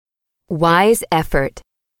Wise effort.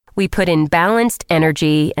 We put in balanced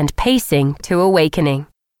energy and pacing to awakening.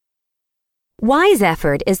 Wise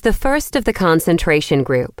effort is the first of the concentration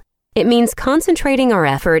group. It means concentrating our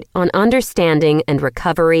effort on understanding and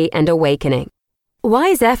recovery and awakening.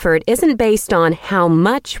 Wise effort isn't based on how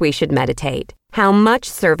much we should meditate, how much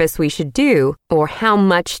service we should do, or how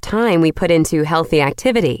much time we put into healthy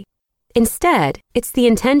activity. Instead, it's the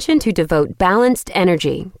intention to devote balanced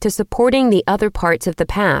energy to supporting the other parts of the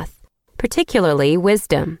path, particularly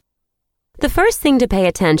wisdom. The first thing to pay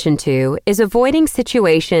attention to is avoiding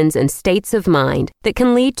situations and states of mind that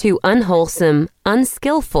can lead to unwholesome,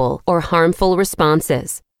 unskillful, or harmful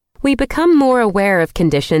responses. We become more aware of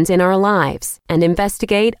conditions in our lives and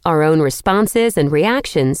investigate our own responses and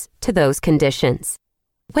reactions to those conditions.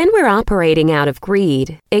 When we're operating out of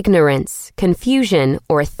greed, ignorance, confusion,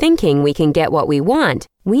 or thinking we can get what we want,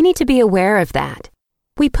 we need to be aware of that.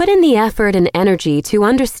 We put in the effort and energy to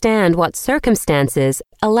understand what circumstances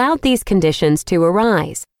allowed these conditions to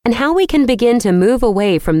arise and how we can begin to move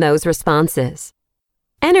away from those responses.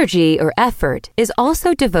 Energy or effort is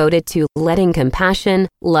also devoted to letting compassion,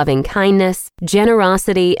 loving kindness,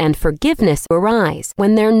 generosity, and forgiveness arise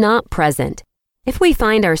when they're not present. If we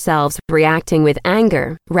find ourselves reacting with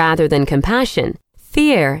anger rather than compassion,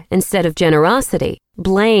 fear instead of generosity,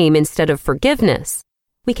 blame instead of forgiveness,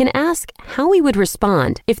 we can ask how we would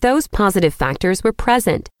respond if those positive factors were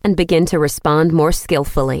present and begin to respond more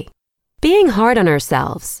skillfully. Being hard on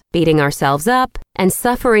ourselves, beating ourselves up, and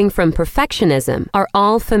suffering from perfectionism are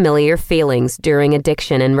all familiar feelings during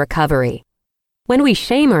addiction and recovery. When we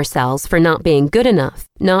shame ourselves for not being good enough,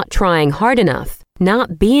 not trying hard enough,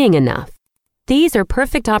 not being enough, these are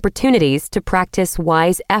perfect opportunities to practice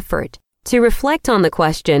wise effort, to reflect on the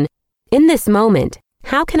question, in this moment,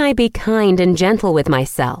 how can I be kind and gentle with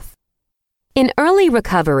myself? In early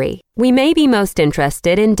recovery, we may be most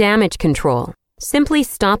interested in damage control, simply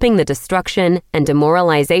stopping the destruction and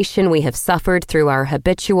demoralization we have suffered through our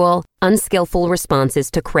habitual, unskillful responses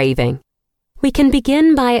to craving. We can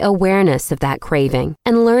begin by awareness of that craving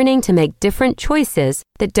and learning to make different choices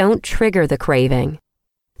that don't trigger the craving.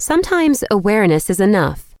 Sometimes awareness is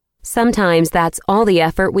enough. Sometimes that's all the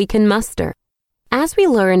effort we can muster. As we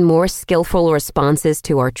learn more skillful responses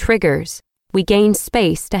to our triggers, we gain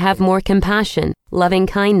space to have more compassion, loving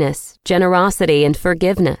kindness, generosity, and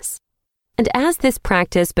forgiveness. And as this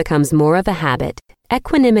practice becomes more of a habit,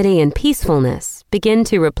 equanimity and peacefulness begin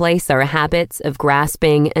to replace our habits of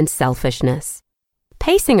grasping and selfishness.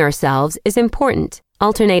 Pacing ourselves is important,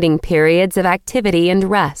 alternating periods of activity and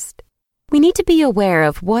rest. We need to be aware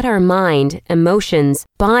of what our mind, emotions,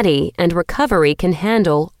 body, and recovery can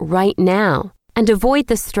handle right now, and avoid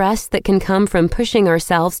the stress that can come from pushing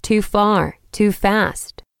ourselves too far, too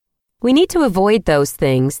fast. We need to avoid those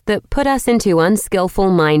things that put us into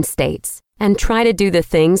unskillful mind states and try to do the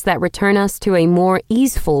things that return us to a more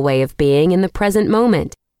easeful way of being in the present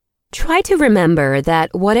moment. Try to remember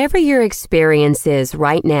that whatever your experience is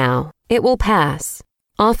right now, it will pass,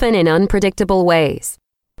 often in unpredictable ways.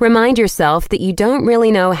 Remind yourself that you don't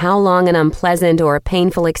really know how long an unpleasant or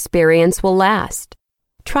painful experience will last.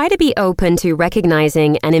 Try to be open to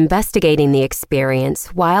recognizing and investigating the experience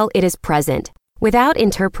while it is present, without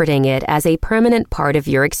interpreting it as a permanent part of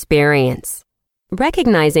your experience.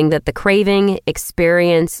 Recognizing that the craving,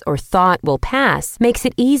 experience, or thought will pass makes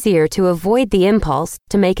it easier to avoid the impulse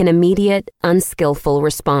to make an immediate, unskillful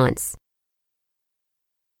response.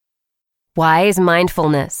 Wise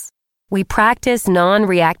mindfulness. We practice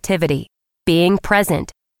non-reactivity, being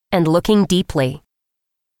present, and looking deeply.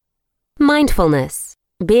 Mindfulness.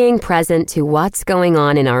 Being present to what's going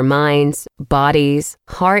on in our minds, bodies,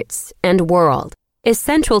 hearts, and world is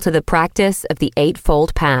central to the practice of the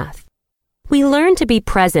Eightfold Path. We learn to be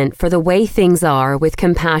present for the way things are with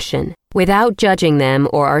compassion, without judging them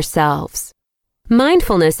or ourselves.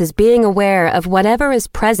 Mindfulness is being aware of whatever is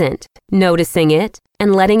present, noticing it,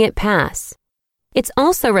 and letting it pass. It's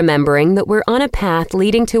also remembering that we're on a path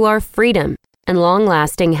leading to our freedom and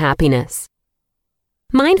long-lasting happiness.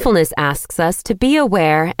 Mindfulness asks us to be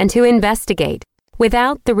aware and to investigate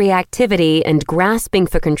without the reactivity and grasping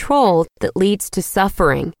for control that leads to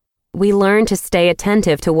suffering. We learn to stay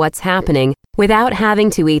attentive to what's happening without having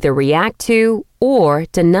to either react to or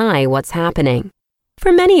deny what's happening.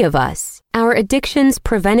 For many of us, our addictions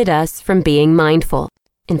prevented us from being mindful.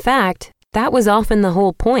 In fact, that was often the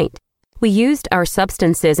whole point. We used our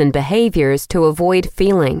substances and behaviors to avoid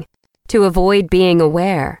feeling, to avoid being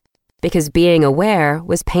aware, because being aware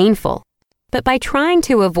was painful. But by trying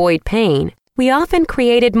to avoid pain, we often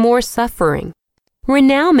created more suffering. We're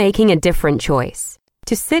now making a different choice,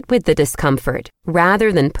 to sit with the discomfort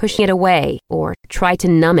rather than pushing it away or try to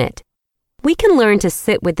numb it. We can learn to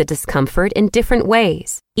sit with the discomfort in different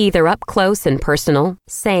ways, either up close and personal,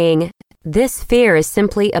 saying, "This fear is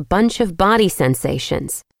simply a bunch of body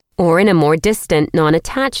sensations," or in a more distant,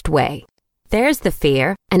 non-attached way, "There's the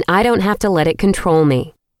fear, and I don't have to let it control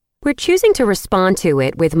me." We're choosing to respond to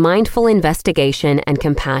it with mindful investigation and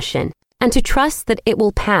compassion, and to trust that it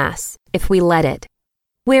will pass if we let it.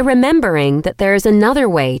 We're remembering that there is another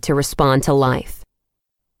way to respond to life.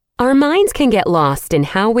 Our minds can get lost in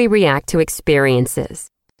how we react to experiences.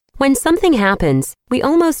 When something happens, we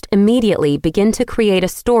almost immediately begin to create a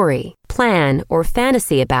story, plan, or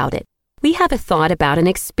fantasy about it. We have a thought about an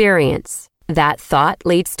experience. That thought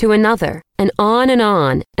leads to another, and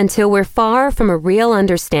on until we're far from a real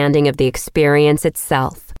understanding of the experience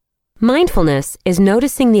itself. Mindfulness is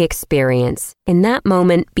noticing the experience in that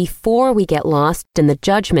moment before we get lost in the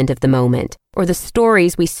judgment of the moment or the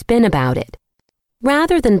stories we spin about it.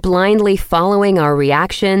 Rather than blindly following our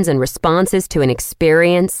reactions and responses to an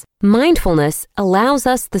experience, mindfulness allows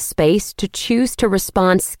us the space to choose to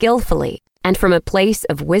respond skillfully and from a place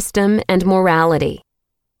of wisdom and morality.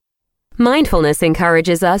 Mindfulness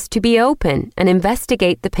encourages us to be open and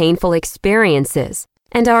investigate the painful experiences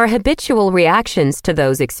and our habitual reactions to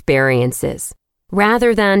those experiences,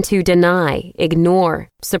 rather than to deny, ignore,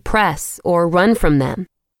 suppress, or run from them.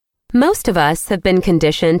 Most of us have been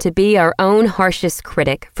conditioned to be our own harshest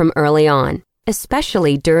critic from early on,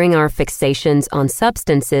 especially during our fixations on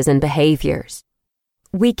substances and behaviors.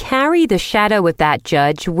 We carry the shadow of that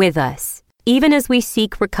judge with us, even as we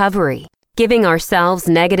seek recovery, giving ourselves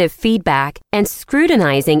negative feedback and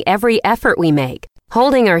scrutinizing every effort we make,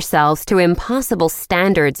 holding ourselves to impossible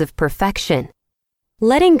standards of perfection.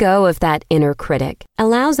 Letting go of that inner critic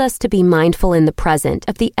allows us to be mindful in the present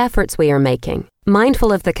of the efforts we are making,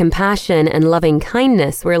 mindful of the compassion and loving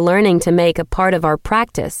kindness we're learning to make a part of our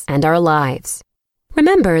practice and our lives.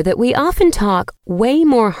 Remember that we often talk way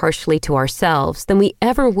more harshly to ourselves than we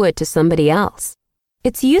ever would to somebody else.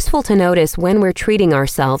 It's useful to notice when we're treating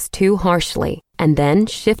ourselves too harshly and then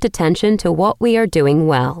shift attention to what we are doing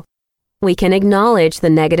well. We can acknowledge the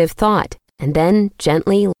negative thought and then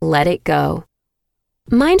gently let it go.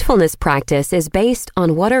 Mindfulness practice is based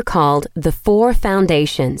on what are called the 4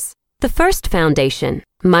 foundations. The first foundation,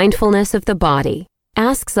 mindfulness of the body,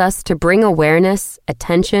 asks us to bring awareness,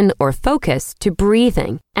 attention, or focus to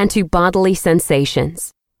breathing and to bodily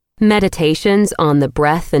sensations. Meditations on the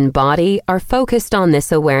breath and body are focused on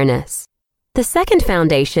this awareness. The second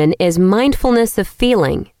foundation is mindfulness of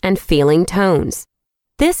feeling and feeling tones.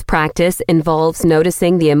 This practice involves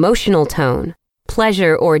noticing the emotional tone,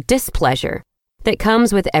 pleasure or displeasure, that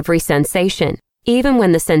comes with every sensation, even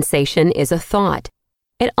when the sensation is a thought.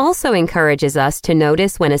 It also encourages us to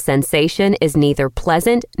notice when a sensation is neither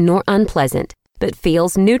pleasant nor unpleasant, but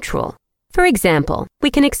feels neutral. For example, we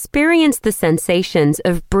can experience the sensations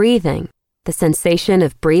of breathing, the sensation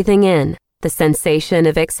of breathing in, the sensation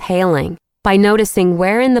of exhaling, by noticing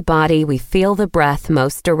where in the body we feel the breath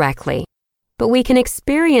most directly. But we can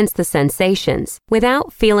experience the sensations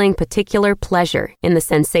without feeling particular pleasure in the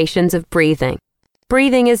sensations of breathing.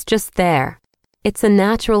 Breathing is just there. It's a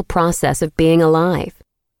natural process of being alive.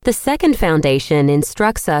 The second foundation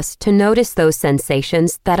instructs us to notice those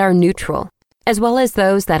sensations that are neutral, as well as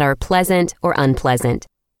those that are pleasant or unpleasant.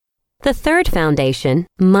 The third foundation,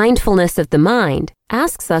 mindfulness of the mind,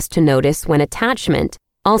 asks us to notice when attachment,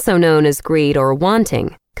 also known as greed or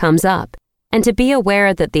wanting, comes up, and to be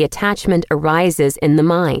aware that the attachment arises in the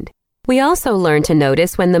mind. We also learn to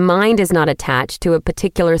notice when the mind is not attached to a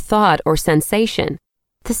particular thought or sensation.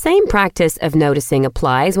 The same practice of noticing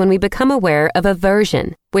applies when we become aware of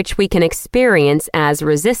aversion, which we can experience as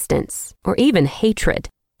resistance or even hatred.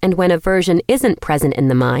 And when aversion isn't present in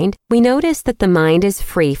the mind, we notice that the mind is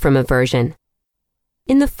free from aversion.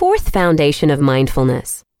 In the fourth foundation of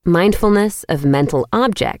mindfulness, mindfulness of mental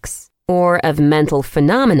objects or of mental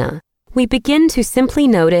phenomena, we begin to simply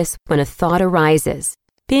notice when a thought arises,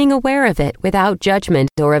 being aware of it without judgment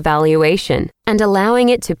or evaluation, and allowing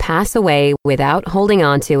it to pass away without holding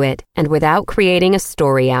on to it and without creating a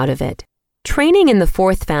story out of it. Training in the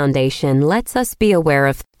fourth foundation lets us be aware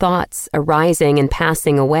of thoughts arising and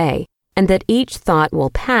passing away, and that each thought will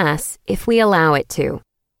pass if we allow it to.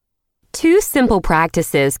 2 simple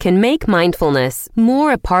practices can make mindfulness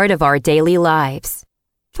more a part of our daily lives.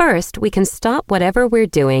 First, we can stop whatever we're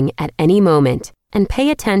doing at any moment and pay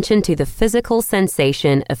attention to the physical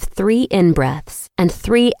sensation of 3 in-breaths and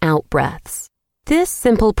 3 out-breaths. This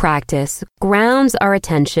simple practice grounds our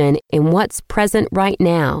attention in what's present right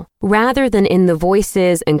now, rather than in the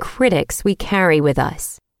voices and critics we carry with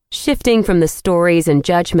us, shifting from the stories and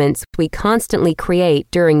judgments we constantly create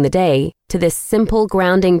during the day to this simple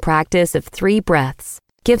grounding practice of 3 breaths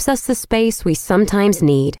gives us the space we sometimes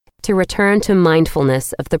need to return to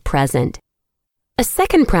mindfulness of the present. A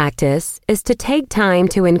second practice is to take time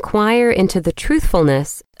to inquire into the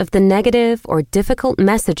truthfulness of the negative or difficult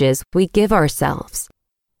messages we give ourselves.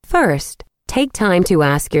 First, take time to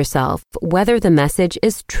ask yourself whether the message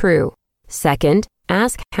is true. Second,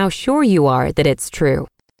 ask how sure you are that it's true.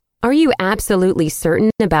 Are you absolutely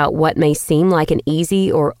certain about what may seem like an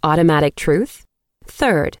easy or automatic truth?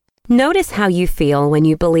 Third, notice how you feel when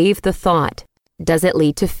you believe the thought. Does it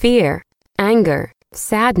lead to fear, anger,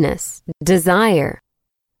 sadness, desire?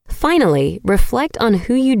 Finally, reflect on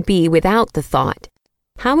who you'd be without the thought.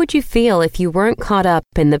 How would you feel if you weren't caught up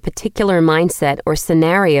in the particular mindset or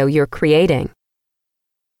scenario you're creating?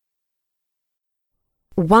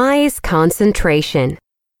 Wise concentration.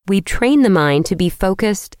 We train the mind to be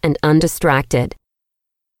focused and undistracted.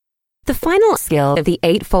 The final skill of the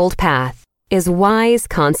Eightfold Path is wise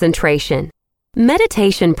concentration.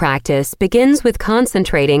 Meditation practice begins with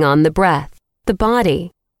concentrating on the breath, the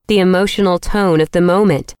body, the emotional tone of the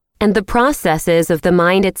moment, and the processes of the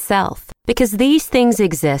mind itself, because these things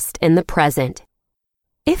exist in the present.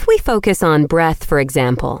 If we focus on breath, for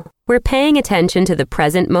example, we're paying attention to the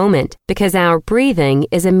present moment because our breathing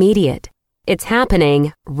is immediate. It's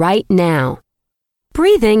happening right now.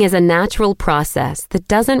 Breathing is a natural process that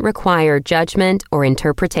doesn't require judgment or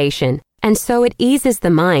interpretation, and so it eases the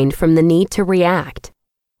mind from the need to react.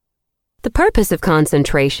 The purpose of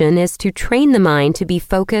concentration is to train the mind to be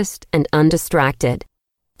focused and undistracted.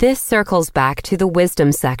 This circles back to the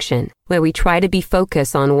wisdom section, where we try to be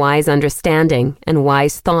focused on wise understanding and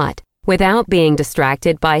wise thought, without being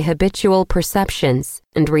distracted by habitual perceptions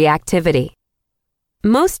and reactivity.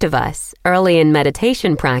 Most of us, early in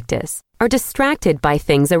meditation practice, are distracted by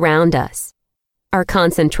things around us. Our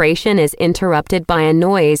concentration is interrupted by a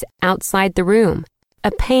noise outside the room, a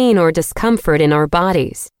pain or discomfort in our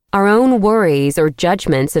bodies, our own worries or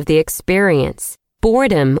judgments of the experience,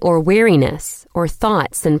 boredom or weariness, or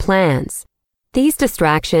thoughts and plans. These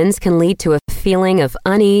distractions can lead to a feeling of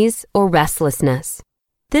unease or restlessness.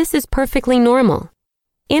 This is perfectly normal.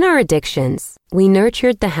 In our addictions, we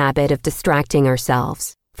nurtured the habit of distracting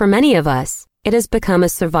ourselves. For many of us, it has become a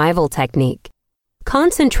survival technique.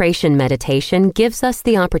 Concentration meditation gives us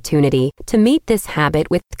the opportunity to meet this habit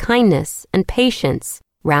with kindness and patience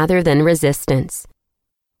rather than resistance.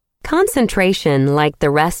 Concentration, like the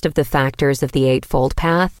rest of the factors of the Eightfold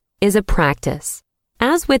Path, is a practice.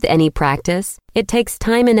 As with any practice, it takes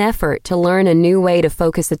time and effort to learn a new way to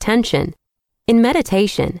focus attention. In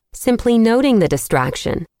meditation, simply noting the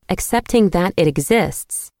distraction, accepting that it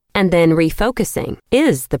exists, and then refocusing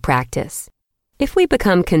is the practice. If we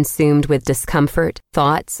become consumed with discomfort,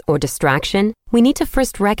 thoughts, or distraction, we need to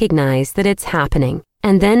first recognize that it's happening,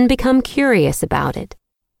 and then become curious about it.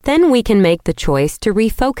 Then we can make the choice to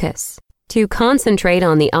refocus, to concentrate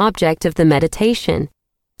on the object of the meditation.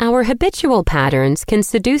 Our habitual patterns can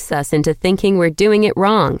seduce us into thinking we're doing it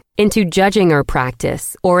wrong, into judging our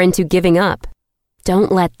practice, or into giving up.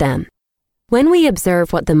 Don't let them. When we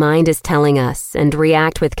observe what the mind is telling us and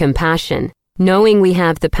react with compassion, knowing we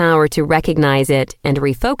have the power to recognize it and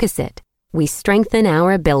refocus it, we strengthen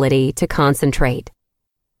our ability to concentrate.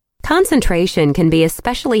 Concentration can be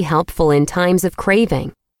especially helpful in times of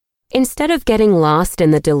craving. Instead of getting lost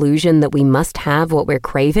in the delusion that we must have what we're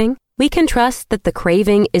craving, we can trust that the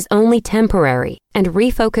craving is only temporary and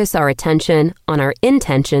refocus our attention on our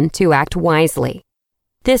intention to act wisely.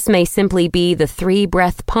 This may simply be the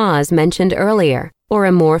 3-breath pause mentioned earlier, or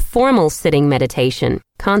a more formal sitting meditation,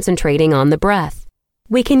 concentrating on the breath.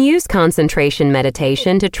 We can use concentration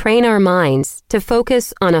meditation to train our minds to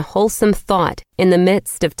focus on a wholesome thought in the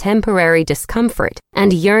midst of temporary discomfort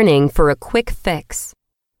and yearning for a quick fix.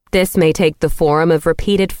 This may take the form of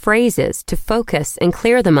repeated phrases to focus and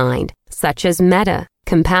clear the mind, such as metta,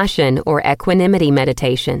 compassion, or equanimity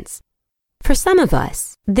meditations. For some of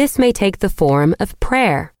us, this may take the form of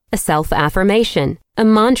prayer, a self-affirmation, a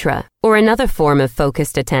mantra, or another form of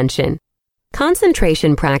focused attention.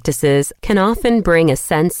 Concentration practices can often bring a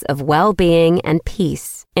sense of well-being and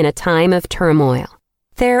peace in a time of turmoil.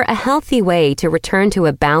 They're a healthy way to return to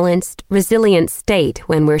a balanced, resilient state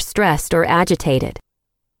when we're stressed or agitated.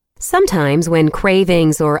 Sometimes when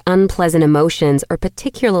cravings or unpleasant emotions are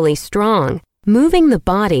particularly strong, moving the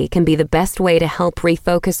body can be the best way to help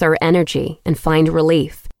refocus our energy and find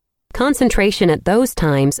relief. Concentration at those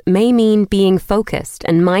times may mean being focused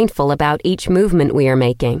and mindful about each movement we are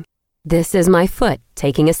making. This is my foot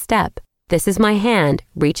taking a step. This is my hand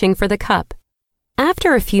reaching for the cup.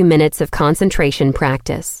 After a few minutes of concentration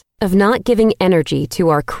practice, of not giving energy to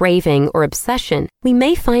our craving or obsession, we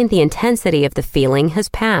may find the intensity of the feeling has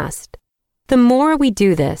passed. The more we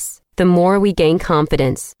do this, the more we gain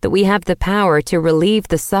confidence that we have the power to relieve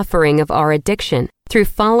the suffering of our addiction through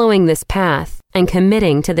following this path and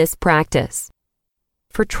committing to this practice.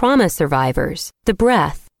 For trauma survivors, the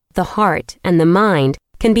breath, the heart, and the mind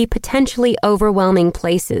can be potentially overwhelming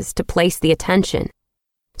places to place the attention.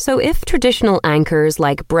 So if traditional anchors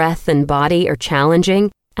like breath and body are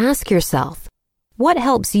challenging, ask yourself, what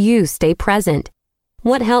helps you stay present?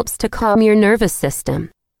 What helps to calm your nervous system?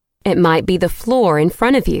 It might be the floor in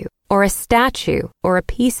front of you, or a statue, or a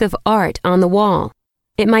piece of art on the wall.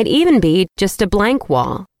 It might even be just a blank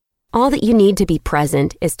wall. All that you need to be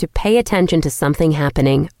present is to pay attention to something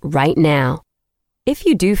happening right now. If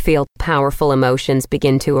you do feel powerful emotions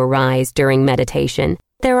begin to arise during meditation,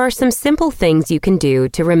 there are some simple things you can do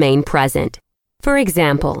to remain present. For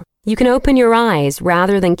example, you can open your eyes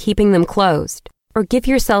rather than keeping them closed, or give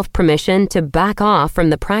yourself permission to back off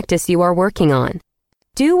from the practice you are working on.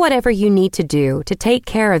 Do whatever you need to do to take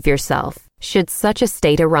care of yourself should such a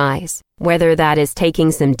state arise, whether that is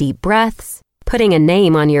taking some deep breaths, putting a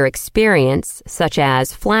name on your experience, such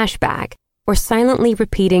as flashback, or silently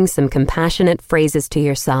repeating some compassionate phrases to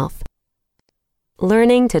yourself.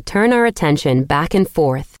 Learning to turn our attention back and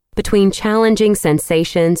forth between challenging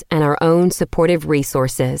sensations and our own supportive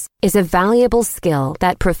resources is a valuable skill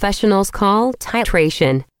that professionals call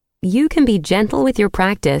titration. You can be gentle with your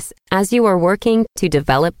practice as you are working to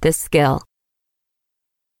develop this skill.